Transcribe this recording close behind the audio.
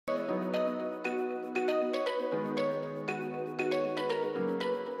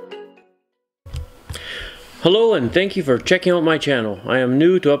Hello and thank you for checking out my channel. I am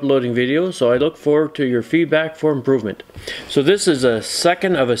new to uploading videos, so I look forward to your feedback for improvement. So this is a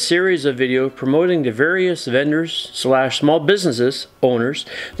second of a series of videos promoting the various vendors / small businesses owners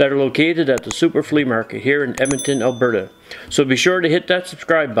that are located at the Super Flea Market here in Edmonton, Alberta. So be sure to hit that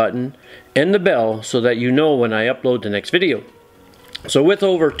subscribe button and the bell so that you know when I upload the next video. So with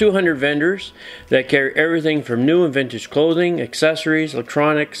over 200 vendors that carry everything from new and vintage clothing, accessories,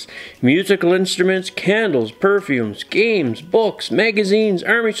 electronics, musical instruments, candles, perfumes, games, books, magazines,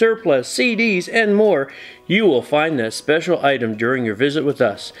 army surplus, CDs, and more, you will find that special item during your visit with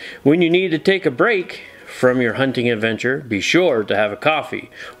us. When you need to take a break from your hunting adventure, be sure to have a coffee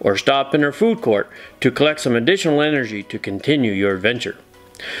or stop in our food court to collect some additional energy to continue your adventure.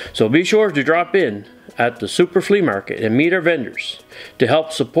 So be sure to drop in at the Super Flea Market and meet our vendors to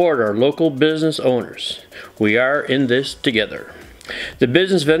help support our local business owners. We are in this together. The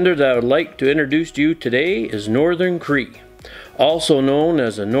business vendor that I would like to introduce to you today is Northern Cree, also known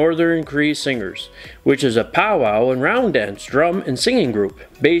as the Northern Cree Singers, which is a powwow and round dance drum and singing group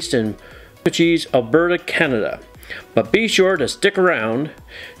based in Cheese, Alberta, Canada. But be sure to stick around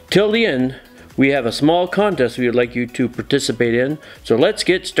till the end. We have a small contest we would like you to participate in, so let's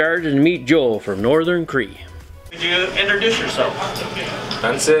get started and meet Joel from Northern Cree. Could you introduce yourself?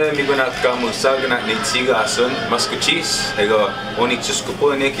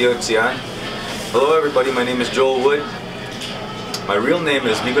 Hello everybody, my name is Joel Wood. My real name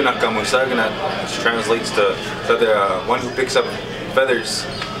is Migunakamusaganat, which translates to one who picks up feathers.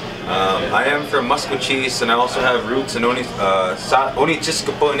 I am from Musqueam, and I also have roots in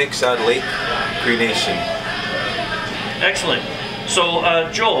Onichiskoponik Sad Lake, Cree Nation. Excellent. So,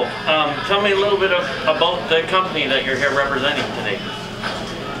 Joel, tell me a little bit about the company that you're here representing today.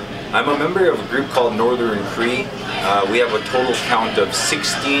 I'm a member of a group called Northern Cree. We have a total count of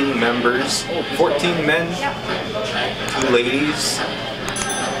 16 members, 14 men, 2 ladies.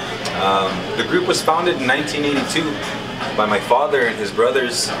 The group was founded in 1982 by my father and his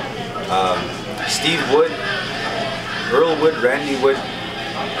brothers, Steve Wood, Earl Wood, Randy Wood,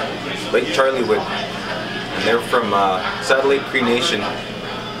 late Charlie Wood, and they're from Saddle Lake Cree Nation.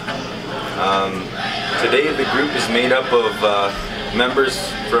 Today the group is made up of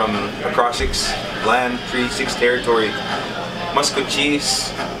members from across 6 land, 6 territory, Musqueam,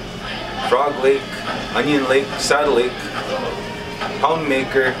 Frog Lake, Onion Lake, Saddle Lake,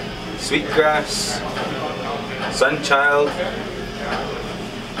 Poundmaker, Sweetgrass, Sunchild.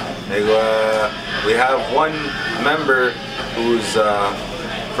 We have one member who's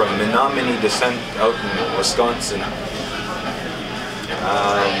from Menominee descent out in Wisconsin.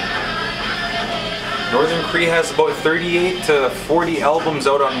 Northern Cree has about 38 to 40 albums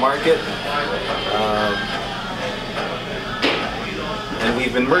out on market. And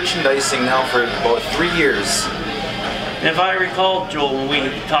we've been merchandising now for about 3 years. If I recall, Joel, when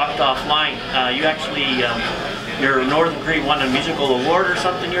we talked offline, you actually, your Northern Cree won a musical award or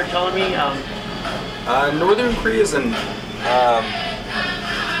something you're telling me? Northern Cree is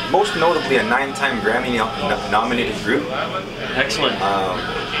most notably a 9-time Grammy nominated group. Excellent.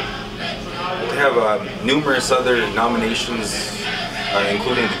 We have numerous other nominations,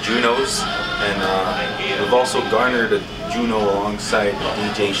 including the Junos, and we've also garnered a Juno alongside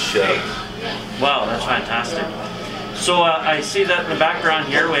DJ Shell. Wow, that's fantastic. So I see that in the background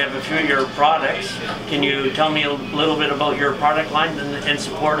here we have a few of your products. Can you tell me a little bit about your product line in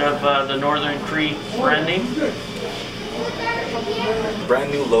support of the Northern Cree branding?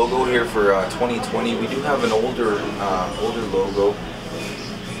 Brand new logo here for 2020. We do have an older logo.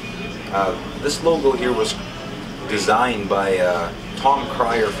 This logo here was designed by Tom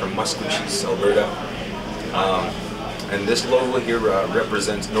Cryer from Musqueam, Alberta. And this logo here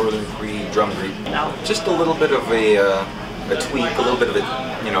represents Northern Cree drum group. Just a little bit of a tweak, a little bit of a,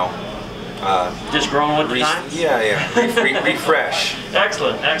 you know... just growing with the times? Yeah. Refresh.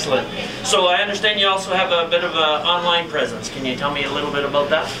 Excellent, excellent. So I understand you also have a bit of an online presence. Can you tell me a little bit about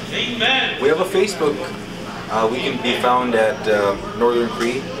that? Amen. We have a Facebook. We can be found at Northern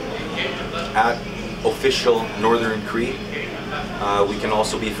Cree, at official Northern Cree. We can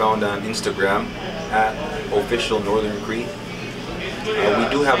also be found on Instagram at official Northern Cree. We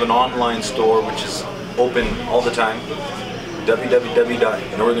do have an online store which is open all the time,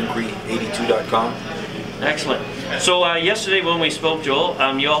 www.northerncree82.com. Excellent. So yesterday when we spoke, Joel,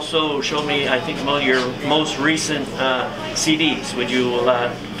 you also showed me, I think, about your most recent CDs. Would you,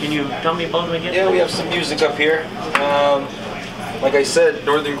 can you tell me about them again? Yeah, we have some music up here. Like I said,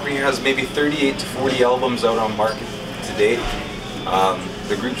 Northern Cree has maybe 38 to 40 albums out on market to date.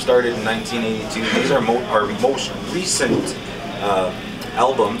 The group started in 1982. These are our most recent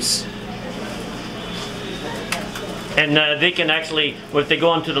albums. And they can actually, if they go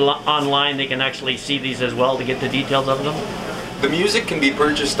onto the online, they can actually see these as well to get the details of them? The music can be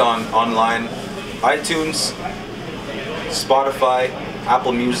purchased online, iTunes, Spotify,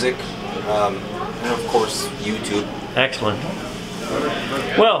 Apple Music, and of course YouTube. Excellent.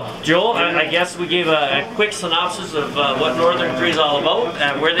 Well, Joel, I guess we gave a quick synopsis of what Northern Cree is all about,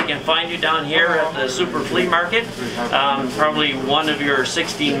 and where they can find you down here at the Super Flea Market. Probably one of your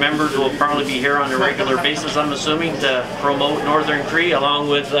 16 members will probably be here on a regular basis, I'm assuming, to promote Northern Cree along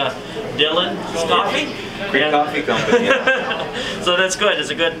with Dylan's Coffee. Cree Coffee Company. Yeah. So that's good.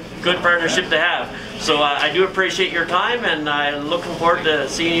 It's a good partnership to have. So I do appreciate your time, and I'm looking forward to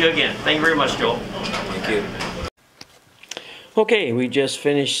seeing you again. Thank you very much, Joel. Thank you. Okay, we just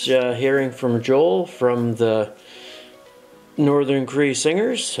finished hearing from Joel from the Northern Cree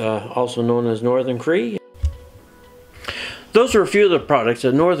Singers, also known as Northern Cree. Those are a few of the products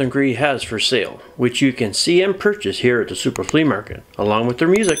that Northern Cree has for sale, which you can see and purchase here at the Super Flea Market, along with their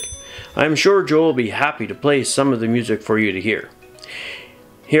music. I'm sure Joel will be happy to play some of the music for you to hear.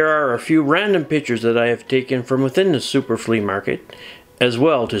 Here are a few random pictures that I have taken from within the Super Flea Market, as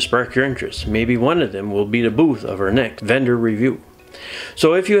well to spark your interest. Maybe one of them will be the booth of our next vendor review.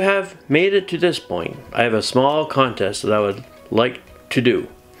 So if you have made it to this point, I have a small contest that I would like to do.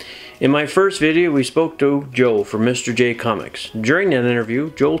 In my first video, we spoke to Joe from Mr. J Comics. During that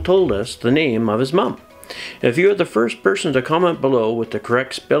interview, Joel told us the name of his mom. If you are the first person to comment below with the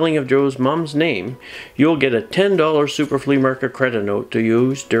correct spelling of Joe's mom's name, you'll get a $10 Super Flea Market credit note to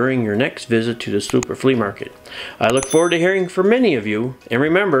use during your next visit to the Super Flea Market. I look forward to hearing from many of you, and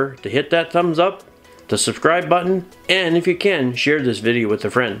remember to hit that thumbs up, the subscribe button, and if you can, share this video with a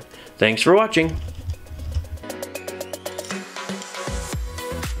friend. Thanks for watching.